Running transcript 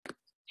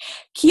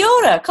Kia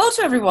ora, koutou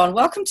everyone.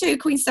 Welcome to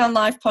Queenstown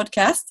Live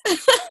podcast.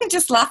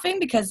 Just laughing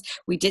because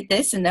we did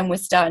this and then we're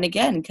starting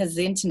again because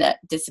the internet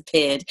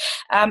disappeared.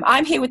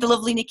 I'm here with the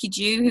lovely Nikki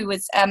Dew, who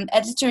was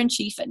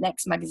editor-in-chief at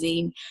Next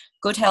Magazine,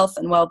 Good Health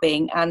and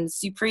Wellbeing, and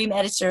Supreme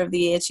Editor of the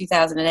Year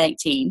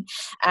 2018.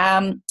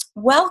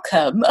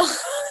 Welcome.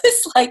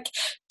 It's like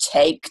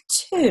take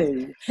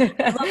two. I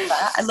love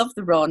that. I love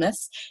the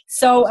rawness.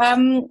 So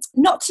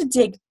not to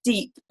dig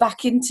deep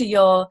back into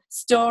your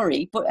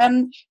story, but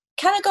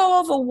can I go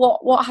over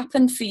what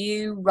happened for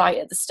you right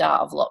at the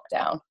start of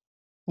lockdown?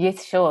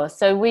 Yes, sure.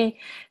 So we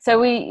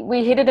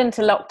headed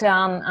into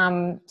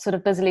lockdown, sort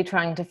of busily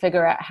trying to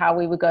figure out how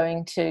we were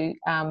going to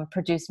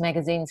produce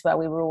magazines while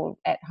we were all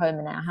at home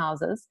in our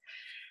houses.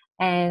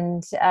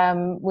 And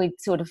we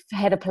sort of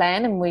had a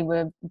plan and we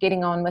were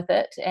getting on with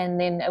it. And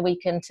then a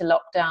week into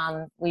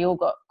lockdown, we all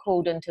got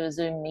called into a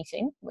Zoom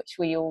meeting, which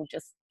we all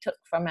just took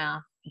from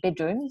our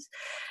bedrooms.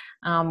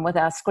 With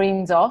our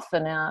screens off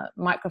and our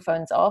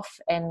microphones off,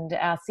 and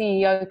our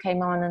CEO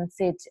came on and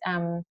said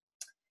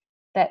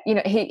that, you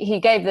know,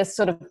 he gave this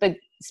sort of big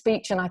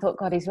speech, and I thought,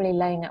 God, he's really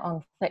laying it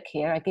on thick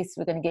here. I guess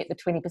we're going to get the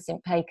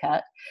 20% pay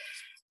cut.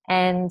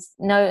 And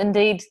no,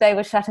 indeed, they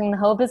were shutting the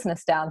whole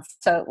business down.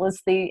 So it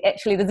was the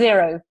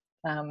zero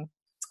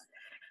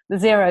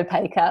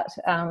pay cut.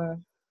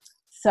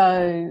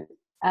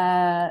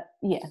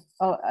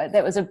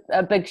 That was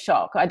a big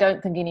shock. I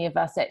don't think any of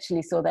us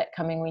actually saw that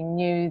coming. We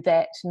knew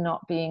that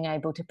not being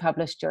able to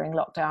publish during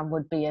lockdown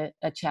would be a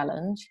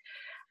challenge,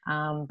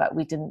 but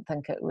we didn't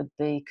think it would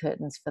be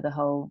curtains for the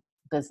whole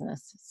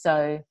business.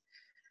 So,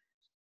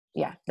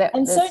 yeah.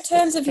 In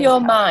terms of your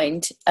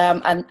mind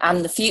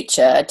and the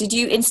future, did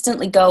you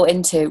instantly go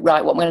into,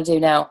 right, what am I going to do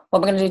now? What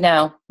am I going to do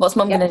now? What's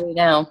Mum going to do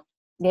now?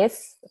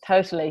 Yes,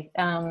 totally.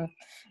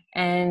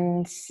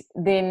 And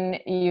then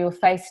you're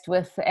faced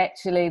with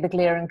actually the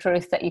glaring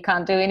truth that you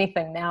can't do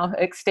anything now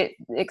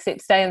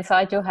except stay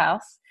inside your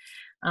house,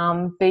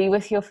 be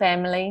with your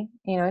family,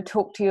 you know,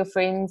 talk to your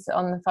friends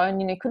on the phone.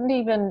 You know, couldn't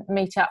even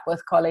meet up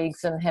with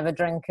colleagues and have a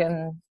drink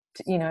and,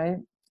 you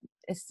know,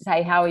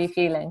 say, how are you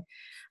feeling?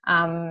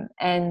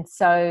 And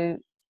so,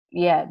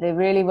 yeah, there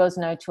really was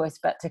no choice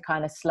but to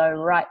kind of slow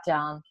right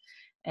down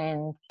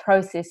and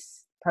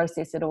process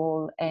it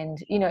all. And,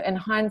 you know, in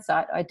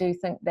hindsight, I do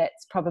think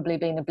that's probably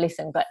been a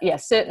blessing. But yeah,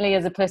 certainly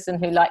as a person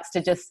who likes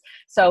to just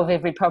solve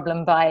every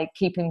problem by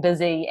keeping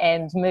busy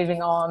and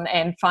moving on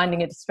and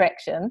finding a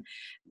distraction,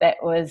 that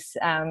was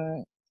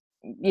I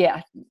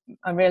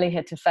really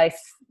had to face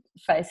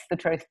the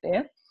truth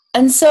there.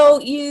 And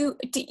so you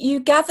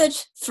gathered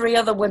 3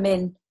 other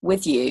women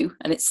with you,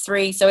 and it's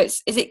 3. So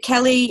is it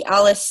Kelly,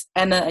 Alice,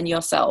 Emma, and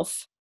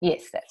yourself?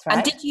 Yes, that's right.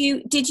 And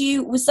did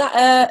you was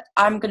that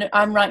I'm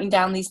writing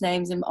down these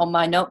names on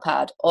my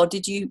notepad, or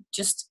did you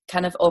just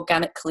kind of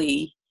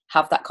organically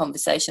have that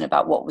conversation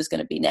about what was going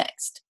to be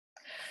next?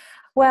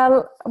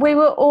 Well, we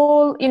were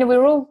all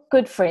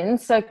good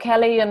friends. So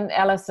Kelly and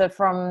Alice are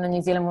from the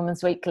New Zealand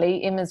Women's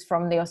Weekly, Emma's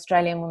from the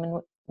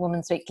Australian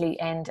Women's Weekly,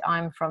 and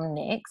I'm from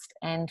Next.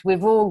 And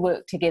we've all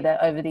worked together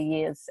over the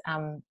years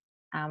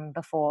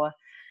before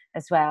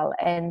as well.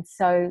 And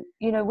so,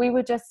 you know, we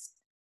were just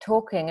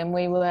talking, and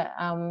we were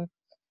on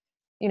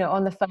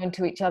the phone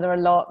to each other a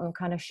lot and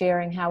kind of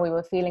sharing how we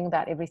were feeling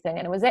about everything.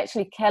 And it was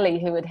actually Kelly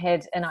who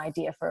had an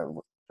idea for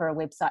a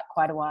website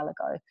quite a while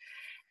ago,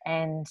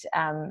 and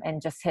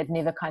just had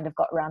never kind of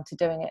got around to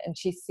doing it. And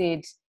she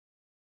said,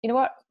 you know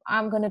what,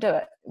 I'm going to do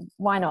it.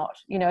 Why not?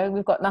 You know,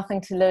 we've got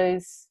nothing to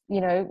lose. You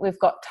know, we've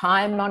got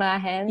time on our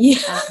hands.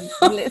 Yeah.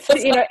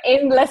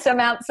 Endless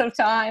amounts of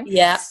time.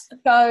 Yeah.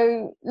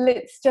 So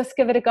let's just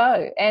give it a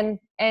go.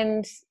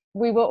 And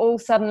we were all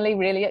suddenly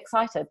really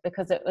excited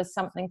because it was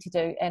something to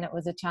do, and it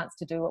was a chance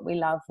to do what we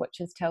love,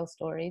 which is tell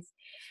stories.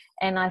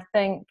 And I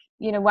think,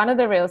 you know, one of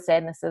the real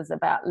sadnesses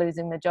about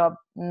losing the job,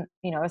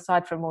 you know,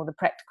 aside from all the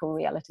practical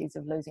realities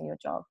of losing your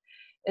job,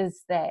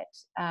 is that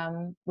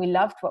we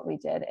loved what we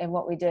did, and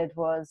what we did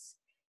was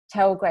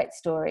tell great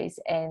stories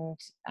and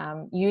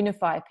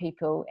unify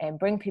people and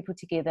bring people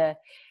together.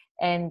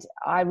 And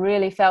I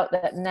really felt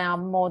that now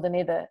more than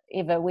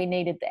ever we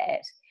needed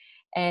that.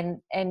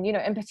 And you know,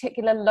 in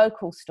particular,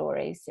 local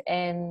stories.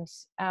 And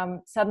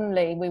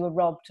suddenly we were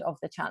robbed of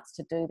the chance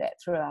to do that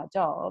through our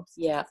jobs.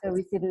 Yeah. So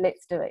we said,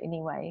 let's do it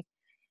anyway.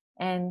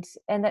 And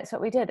that's what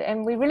we did.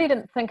 And we really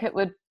didn't think it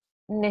would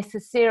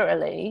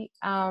necessarily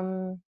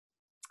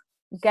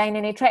gain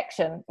any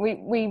traction.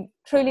 We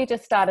truly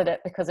just started it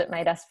because it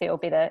made us feel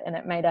better and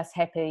it made us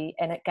happy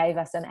and it gave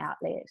us an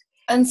outlet.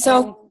 And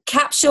so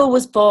Capsule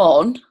was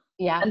born.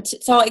 Yeah. And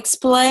so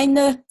explain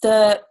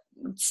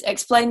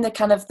the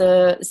kind of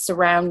the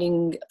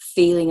surrounding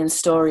feeling and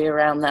story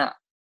around that.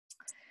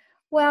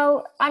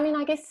 Well, I mean,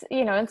 I guess,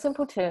 you know, in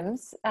simple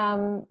terms,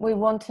 we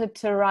wanted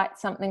to write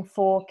something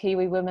for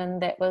Kiwi women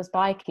that was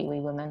by Kiwi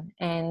women,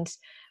 and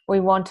we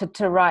wanted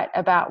to write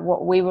about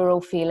what we were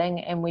all feeling,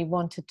 and we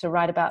wanted to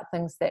write about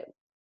things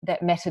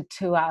that mattered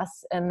to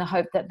us in the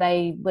hope that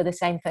they were the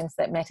same things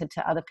that mattered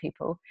to other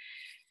people.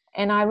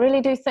 And I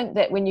really do think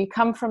that when you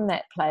come from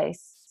that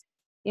place,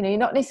 you're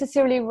not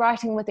necessarily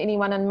writing with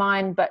anyone in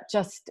mind, but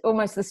just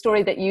almost the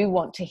story that you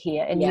want to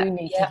hear and you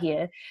need to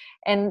hear.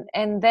 And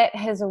that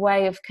has a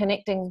way of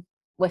connecting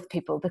with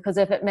people, because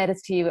if it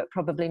matters to you, it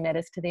probably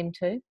matters to them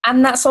too.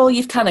 And that's all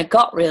you've kind of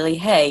got, really.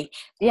 Hey,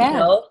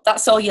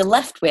 that's all you're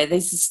left with,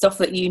 is the stuff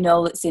that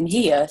that's in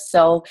here.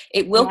 So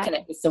it will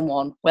connect with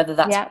someone, whether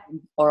that's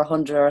or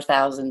 100 or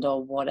 1,000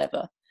 or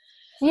whatever.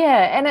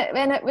 Yeah, and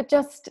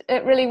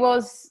it really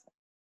was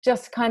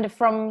just kind of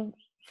from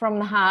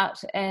the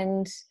heart,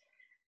 and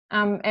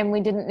we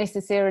didn't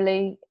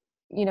necessarily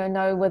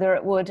know whether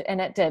it would,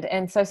 and it did.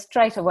 And so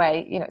straight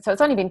away, so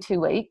it's only been 2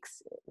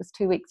 weeks. It was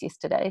 2 weeks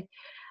yesterday.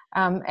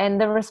 And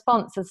the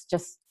response has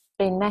just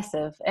been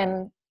massive.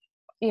 And,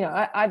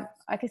 I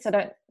guess I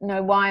don't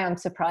know why I'm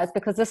surprised,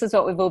 because this is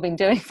what we've all been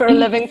doing for a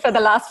living for the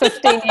last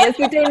 15 years.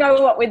 We do know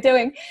what we're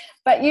doing.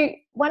 But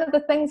one of the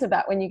things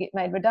about when you get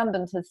made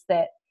redundant is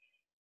that,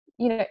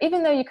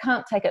 even though you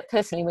can't take it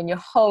personally when your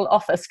whole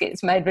office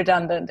gets made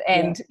redundant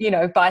and,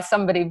 by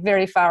somebody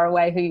very far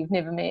away who you've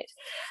never met,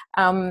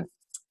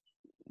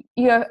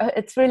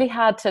 it's really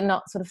hard to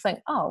not sort of think,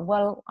 oh,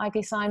 well, I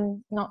guess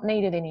I'm not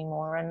needed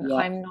anymore, and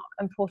I'm not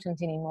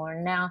important anymore.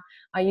 And now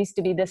I used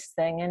to be this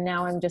thing, and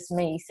now I'm just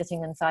me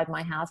sitting inside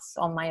my house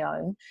on my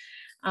own.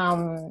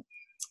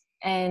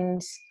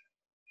 And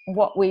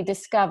what we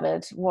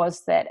discovered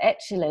was that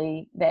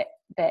actually that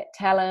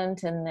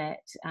talent and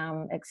that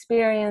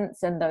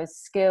experience and those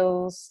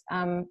skills,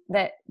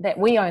 that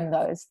we own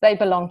those. They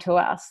belong to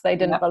us. They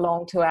didn't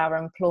belong to our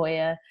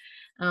employer.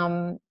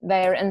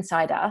 They're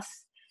inside us,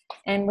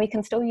 and we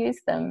can still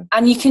use them.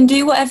 And you can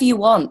do whatever you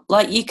want.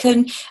 Like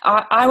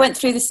I went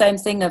through the same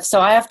thing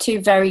so I have 2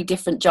 very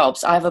different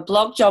jobs. I have a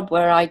blog job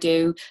where I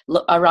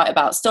write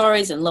about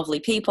stories and lovely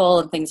people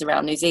and things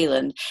around New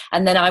Zealand.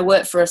 And then I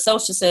work for a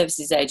social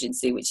services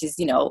agency, which is,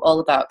 all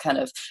about kind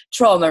of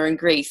trauma and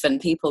grief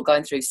and people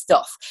going through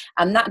stuff.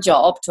 And that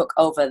job took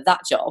over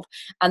that job.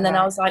 And then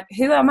I was like,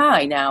 who am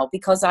I now?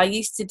 Because I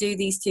used to do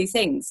these 2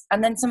 things.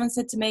 And then someone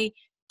said to me,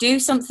 do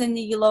something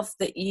that you love,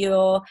 that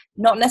you're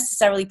not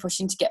necessarily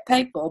pushing to get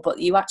paid for, but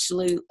you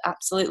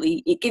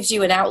absolutely, it gives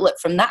you an outlet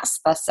from that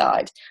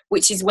side,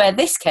 which is where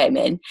this came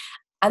in.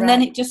 And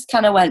then it just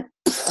kind of went,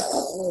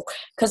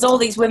 because all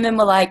these women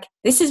were like,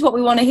 this is what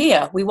we want to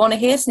hear. We want to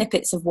hear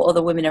snippets of what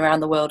other women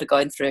around the world are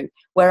going through,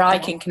 where I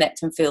can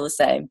connect and feel the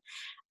same.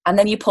 And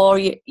then you pour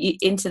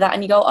into that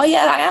and you go, oh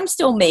yeah, I am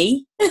still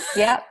me.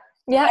 Yeah.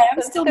 I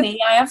am still me.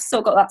 I have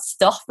still got that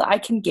stuff that I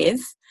can give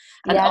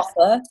and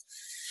offer.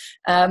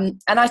 And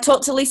I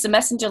talked to Lisa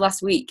Messenger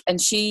last week, and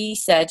she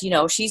said,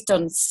 she's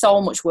done so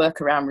much work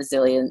around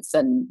resilience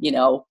and,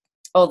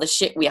 all the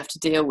shit we have to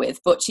deal with.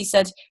 But she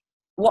said,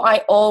 what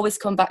I always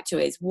come back to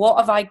is, what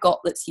have I got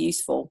that's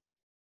useful?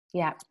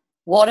 Yeah.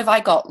 What have I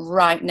got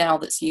right now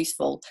that's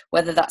useful?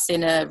 Whether that's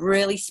in a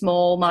really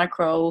small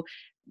micro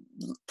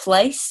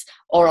place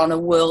or on a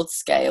world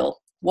scale,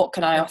 what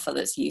can I offer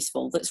that's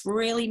useful, that's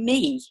really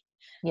me?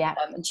 Yeah.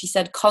 And she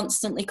said,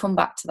 constantly come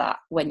back to that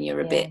when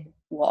you're a bit,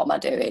 what am I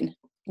doing?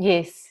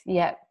 Yes.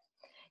 Yeah.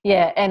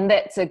 And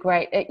that's a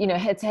great,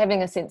 it's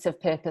having a sense of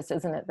purpose,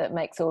 isn't it, that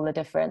makes all the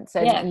difference.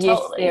 And yes,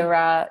 totally. There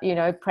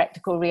are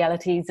practical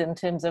realities in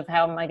terms of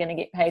how am I going to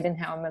get paid and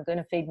how am I going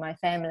to feed my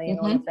family and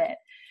all of that.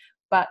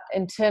 But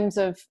in terms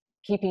of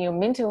keeping your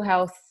mental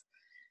health,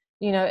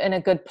 in a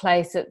good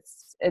place,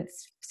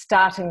 it's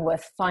starting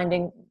with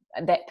finding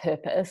that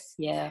purpose.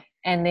 Yeah.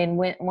 And then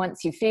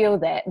once you feel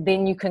that,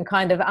 then you can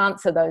kind of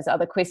answer those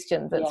other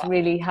questions. It's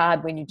really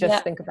hard when you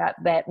just think about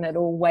that, and it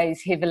all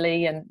weighs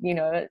heavily, and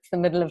it's the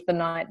middle of the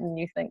night and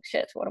you think,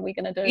 shit, what are we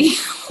going to do?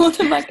 What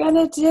am I going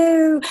to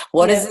do?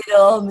 What does it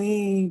all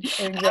mean?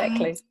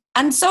 Exactly.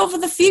 And so for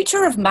the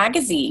future of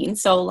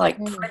magazines, so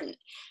like print,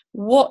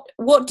 what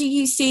do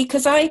you see?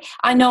 Because I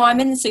know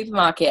I'm in the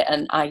supermarket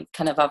and I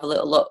kind of have a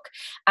little look,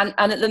 and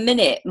at the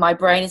minute my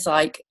brain is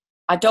like,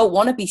 I don't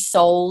want to be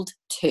sold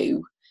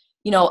to.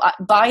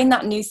 Buying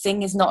that new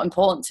thing is not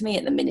important to me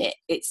at the minute.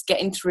 It's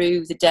getting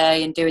through the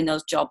day and doing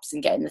those jobs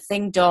and getting the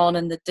thing done.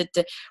 And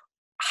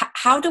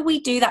how do we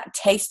do that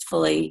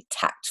tastefully,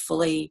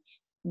 tactfully?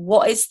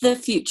 What is the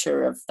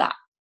future of that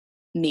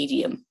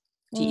medium?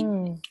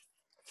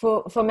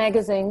 For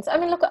magazines? I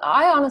mean, look,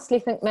 I honestly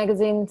think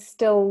magazines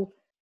still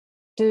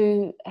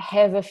do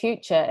have a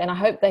future, and I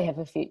hope they have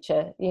a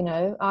future.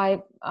 I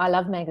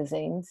love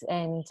magazines,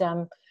 and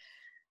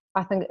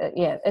I think,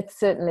 it's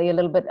certainly a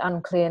little bit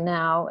unclear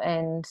now,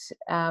 and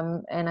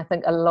I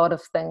think a lot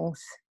of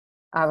things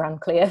are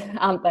unclear,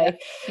 aren't they?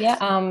 Yeah.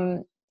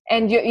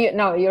 And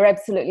you're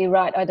absolutely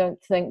right. I don't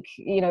think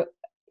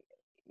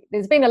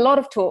there's been a lot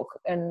of talk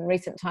in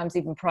recent times,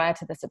 even prior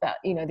to this, about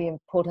the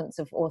importance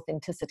of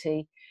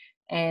authenticity,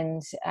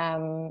 and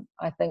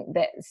I think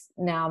that's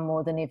now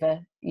more than ever.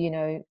 We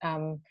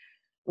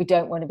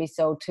don't want to be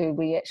sold to.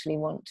 We actually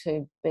want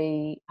to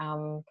be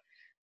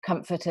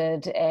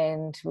comforted,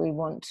 and we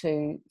want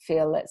to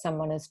feel that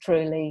someone is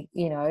truly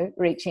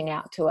reaching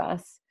out to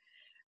us.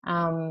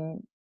 So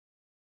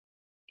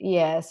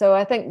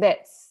I think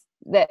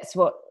that's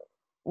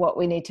what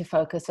we need to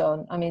focus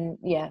on. I mean,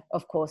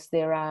 of course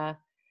there are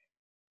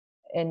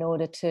in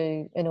order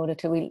to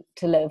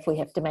live, we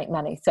have to make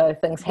money. So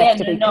things have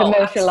to be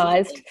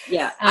commercialized. Absolutely.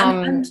 Yeah.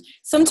 And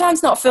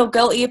sometimes not feel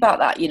guilty about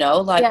that,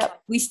 like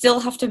we still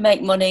have to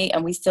make money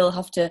and we still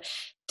have to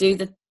do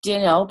the,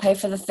 pay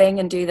for the thing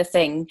and do the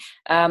thing.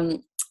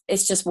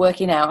 It's just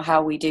working out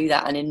how we do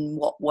that and in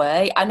what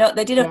way. I know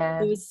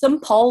there was some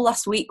poll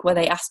last week where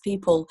they asked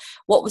people,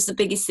 what was the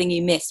biggest thing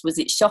you missed? Was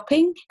it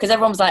shopping? Because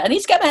everyone was like, I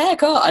need to get my hair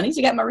cut, I need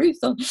to get my roots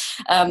done.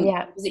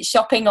 Was it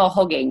shopping or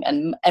hugging?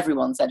 And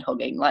everyone said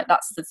hugging. Like,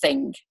 that's the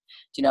thing,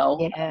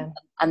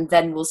 and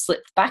then we'll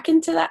slip back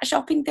into that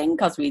shopping thing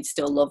because we'd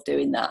still love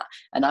doing that,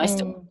 and I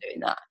still love doing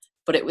that,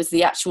 but it was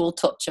the actual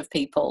touch of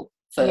people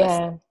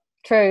first.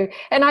 True.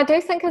 And I do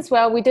think as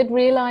well, we did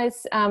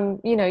realize,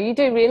 you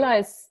do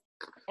realize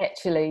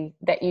actually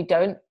that you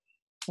don't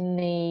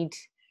need,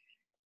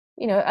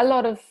 a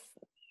lot of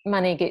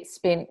money gets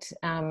spent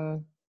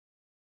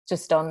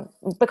just on,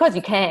 because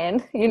you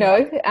can,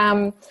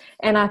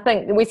 and I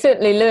think we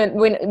certainly learned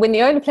when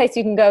the only place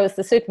you can go is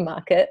the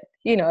supermarket,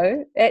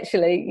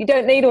 actually you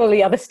don't need all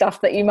the other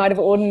stuff that you might have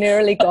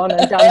ordinarily gone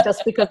and done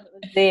just because it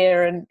was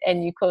there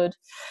and you could.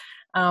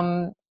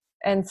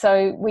 And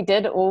so we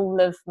did all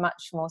live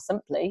much more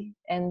simply,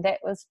 and that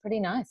was pretty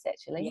nice,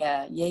 actually.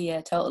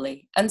 Yeah,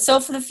 totally. And so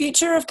for the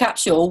future of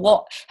Capsule,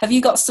 what have you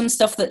got? Some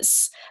stuff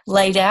that's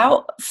laid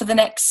out for the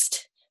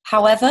next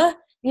however?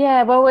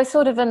 Yeah, well, we're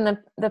sort of in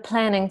the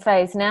planning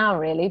phase now,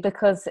 really,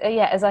 because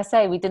as I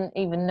say, we didn't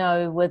even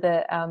know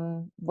whether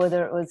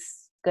it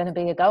was going to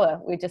be a goer.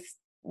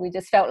 We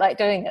just felt like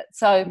doing it.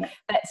 So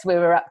that's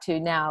where we're up to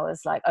now,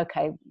 is like,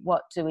 okay,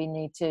 what do we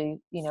need to,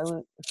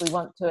 if we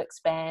want to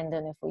expand,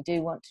 and if we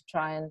do want to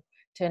try and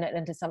turn it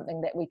into something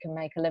that we can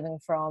make a living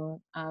from,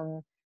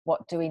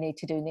 what do we need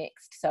to do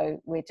next? So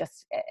we're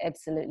just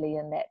absolutely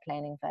in that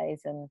planning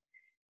phase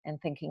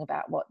and thinking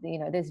about what,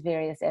 there's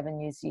various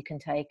avenues you can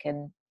take,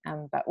 and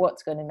but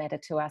what's going to matter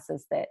to us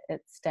is that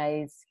it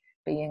stays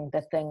being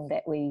the thing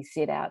that we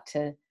set out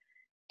to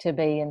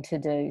be and to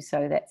do.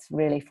 So that's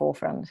really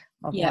forefront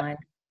of mind.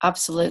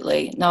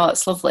 Absolutely. No,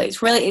 it's lovely.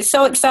 It's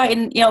so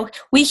exciting.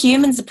 We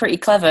humans are pretty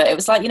clever. It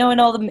was like, when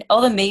all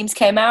the memes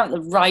came out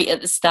right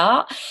at the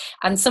start,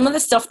 and some of the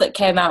stuff that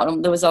came out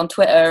and there was on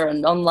Twitter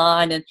and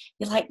online, and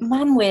you're like,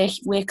 man,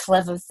 we're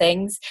clever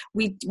things.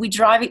 We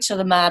drive each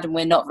other mad, and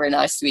we're not very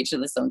nice to each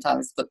other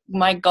sometimes, but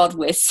my God,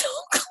 we're so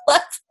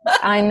clever.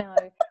 I know.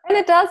 And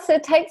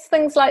it takes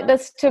things like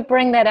this to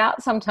bring that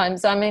out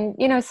sometimes. I mean,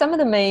 some of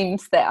the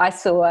memes that I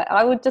saw,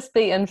 I would just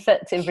be in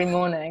fits every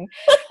morning.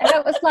 And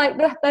it was like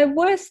the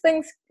worse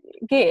things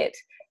get,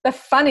 the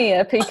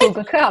funnier people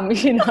become,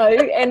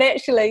 and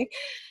actually,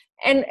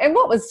 and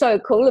what was so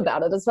cool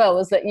about it as well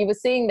was that you were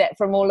seeing that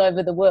from all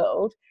over the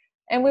world.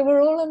 And we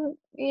were all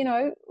we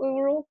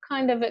were all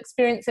kind of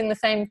experiencing the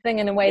same thing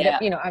in a way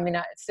that, I mean,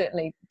 I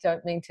certainly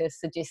don't mean to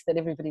suggest that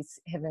everybody's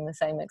having the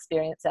same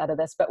experience out of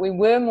this, but we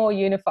were more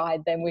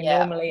unified than we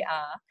normally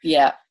are.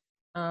 Yeah.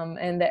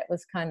 And that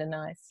was kind of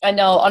nice. I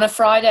know. On a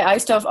Friday, I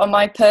used to have on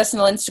my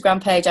personal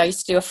Instagram page, I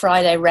used to do a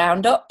Friday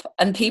roundup,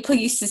 and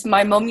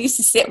my mum used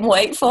to sit and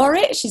wait for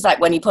it. She's like,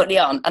 when you put it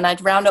on, and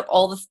I'd round up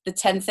all the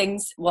 10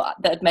 things that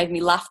had made me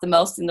laugh the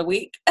most in the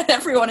week, and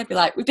everyone would be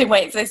like, we've been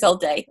waiting for this all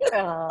day.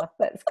 Oh,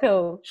 that's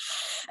cool.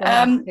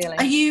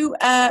 Are you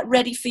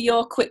ready for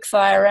your quick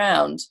fire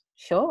round?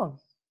 Sure.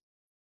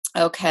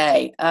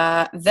 Okay.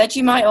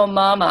 Vegemite or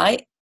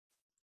Marmite?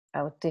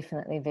 Oh,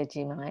 definitely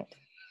Vegemite.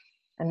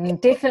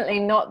 And definitely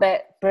not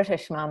that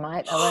British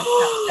Marmite. I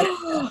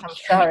won't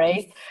touch that. I'm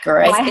sorry.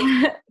 Great.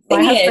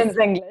 My husband's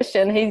English,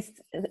 and he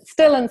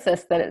still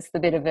insists that it's the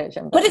better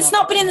version. But it's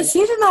not been in the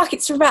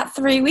supermarkets for about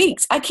 3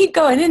 weeks. I keep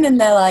going in,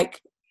 and they're like,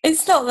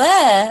 it's not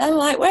there. I'm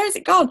like, where has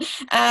it gone?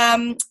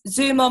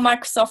 Zoom or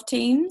Microsoft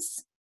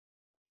Teams?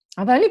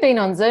 I've only been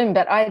on Zoom,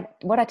 but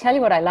what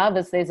I love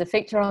is there's a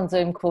feature on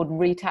Zoom called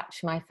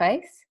Retouch My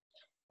Face.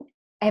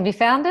 Have you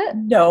found it?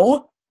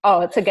 No. Oh,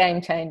 it's a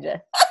game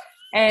changer.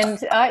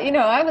 And,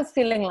 I was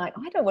feeling like,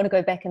 I don't want to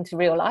go back into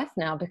real life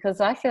now,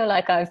 because I feel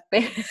like I've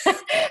been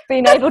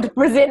able to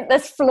present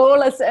this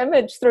flawless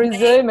image through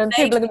Zoom, and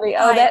people are going to be,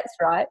 oh, that's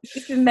right.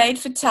 It's been made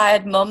for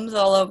tired mums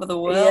all over the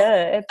world.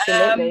 Yeah,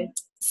 absolutely.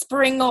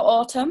 Spring or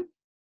autumn?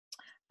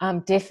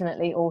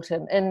 Definitely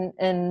autumn.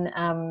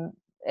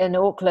 In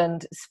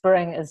Auckland,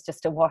 spring is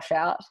just a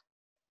washout.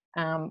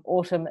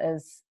 Autumn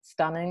is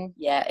stunning.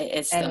 Yeah, it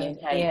is stunning.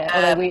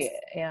 Although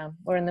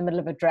we're in the middle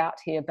of a drought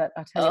here, but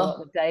I tell you what,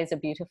 the days are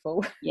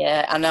beautiful.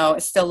 Yeah, I know,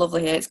 it's still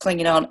lovely here. It's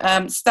clinging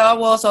on. Star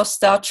Wars or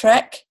Star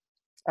Trek?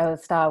 Oh,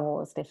 Star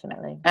Wars,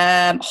 definitely.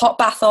 Hot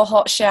bath or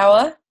hot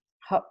shower?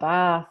 Hot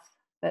bath.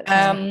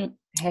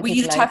 Were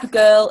you the type of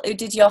girl who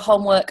did your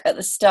homework at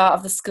the start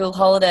of the school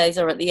holidays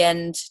or at the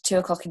end,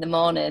 2:00 in the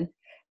morning?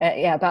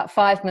 About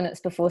 5 minutes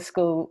before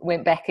school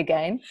went back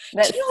again.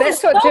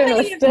 That's what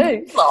journalists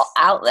do.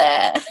 Out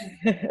there.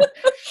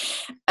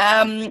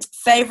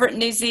 Favourite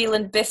New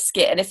Zealand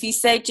biscuit? And if you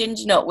say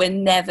ginger nut, we're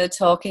never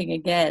talking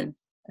again.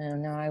 Oh,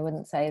 no, I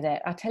wouldn't say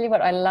that. I'll tell you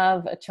what, I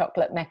love a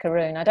chocolate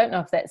macaroon. I don't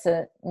know if that's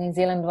a New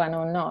Zealand one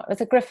or not.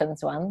 It's a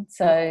Griffin's one.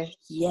 So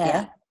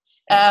yeah.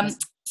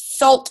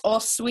 Salt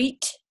or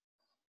sweet?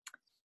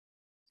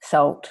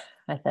 Salt,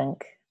 I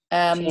think.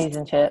 Cheese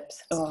and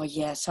chips. Oh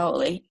yeah,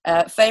 totally.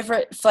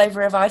 Favorite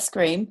flavor of ice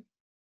cream?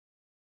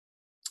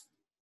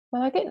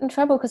 Well, I get in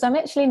trouble because I'm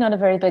actually not a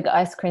very big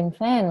ice cream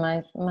fan.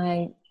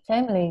 My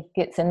family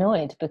gets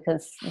annoyed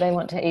because they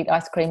want to eat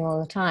ice cream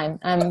all the time.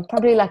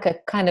 Probably like a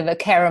kind of a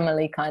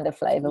caramelly kind of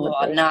flavor would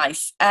be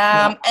nice.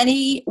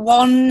 Any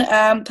one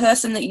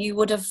person that you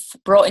would have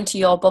brought into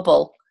your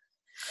bubble?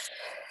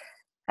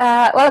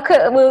 Well,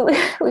 could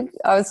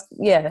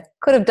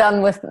have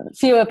done with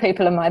fewer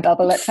people in my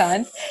bubble at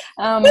times,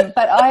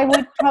 but I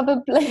would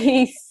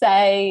probably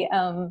say,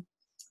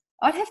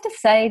 I'd have to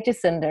say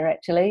Jacinda,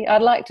 actually.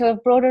 I'd like to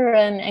have brought her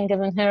in and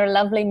given her a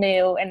lovely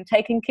meal and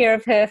taken care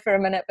of her for a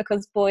minute,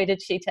 because boy,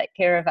 did she take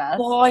care of us.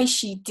 Boy,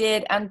 she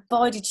did. And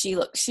boy, did she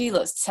look. She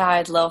looks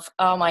tired, love.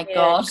 Oh, my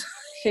God.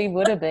 She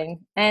would have been.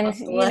 And,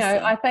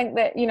 I think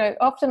that,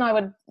 often I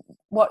would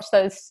watch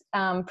those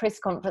press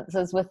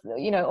conferences with,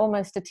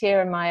 almost a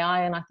tear in my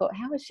eye. And I thought,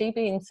 how is she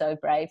being so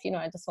brave?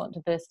 I just want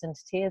to burst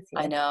into tears here.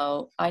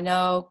 I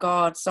know.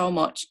 God, so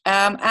much.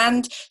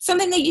 And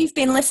something that you've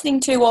been listening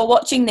to or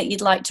watching that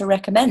you'd like to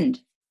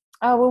recommend?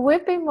 Oh, well,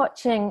 we've been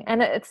watching,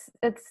 and it's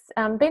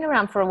been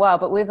around for a while,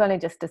 but we've only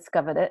just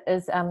discovered it,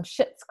 is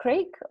Schitt's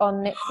Creek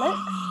on Netflix.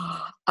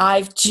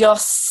 I've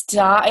just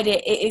started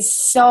it. It is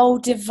so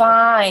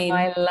divine.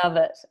 I love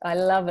it.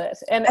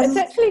 And it's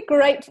actually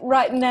great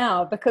right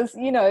now because,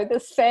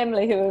 this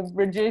family who have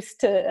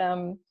reduced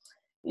to,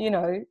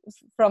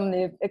 from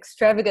the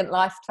extravagant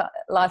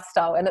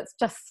lifestyle, and it's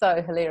just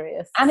so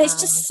hilarious. And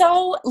it's just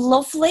so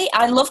lovely.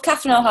 I love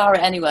Catherine O'Hara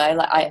anyway.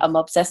 I'm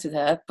obsessed with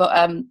her, but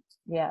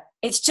yeah,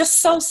 it's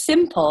just so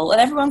simple,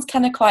 and everyone's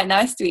kind of quite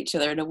nice to each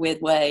other in a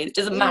weird way. It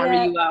doesn't matter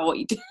who you are, what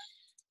you do.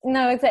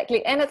 No,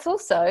 exactly. And it's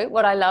also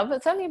what I love.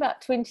 It's only about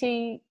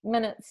 25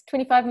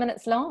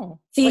 minutes long.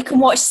 So you can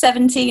watch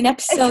 17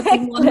 episodes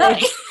in one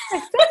night.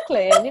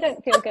 Exactly. And you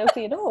don't feel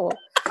guilty at all.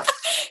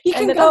 You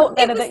can go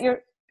that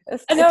your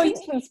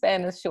attention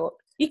span is short.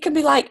 You can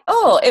be like,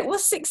 oh, it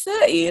was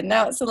 6:30 and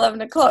now it's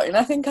 11 o'clock and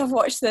I think I've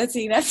watched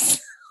 13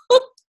 episodes.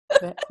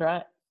 That's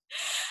right.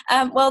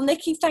 Well,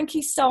 Nikki, thank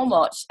you so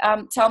much.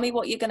 Tell me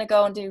what you're going to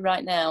go and do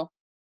right now.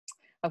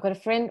 I've got a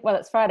friend, well,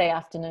 it's Friday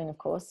afternoon, of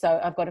course, so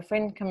I've got a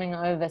friend coming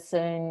over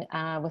soon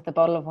with a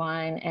bottle of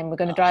wine, and we're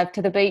going to drive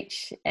to the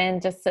beach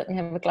and just sit and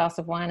have a glass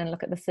of wine and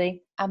look at the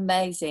sea.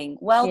 Amazing.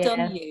 Well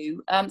done,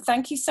 you.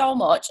 Thank you so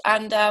much.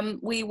 And I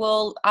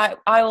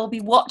will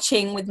be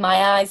watching with my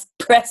eyes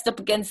pressed up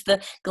against the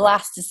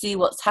glass to see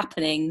what's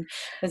happening.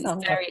 It's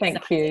very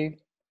exciting. You.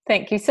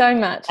 Thank you so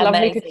much. Amazing.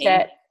 Lovely to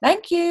chat.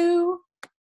 Thank you.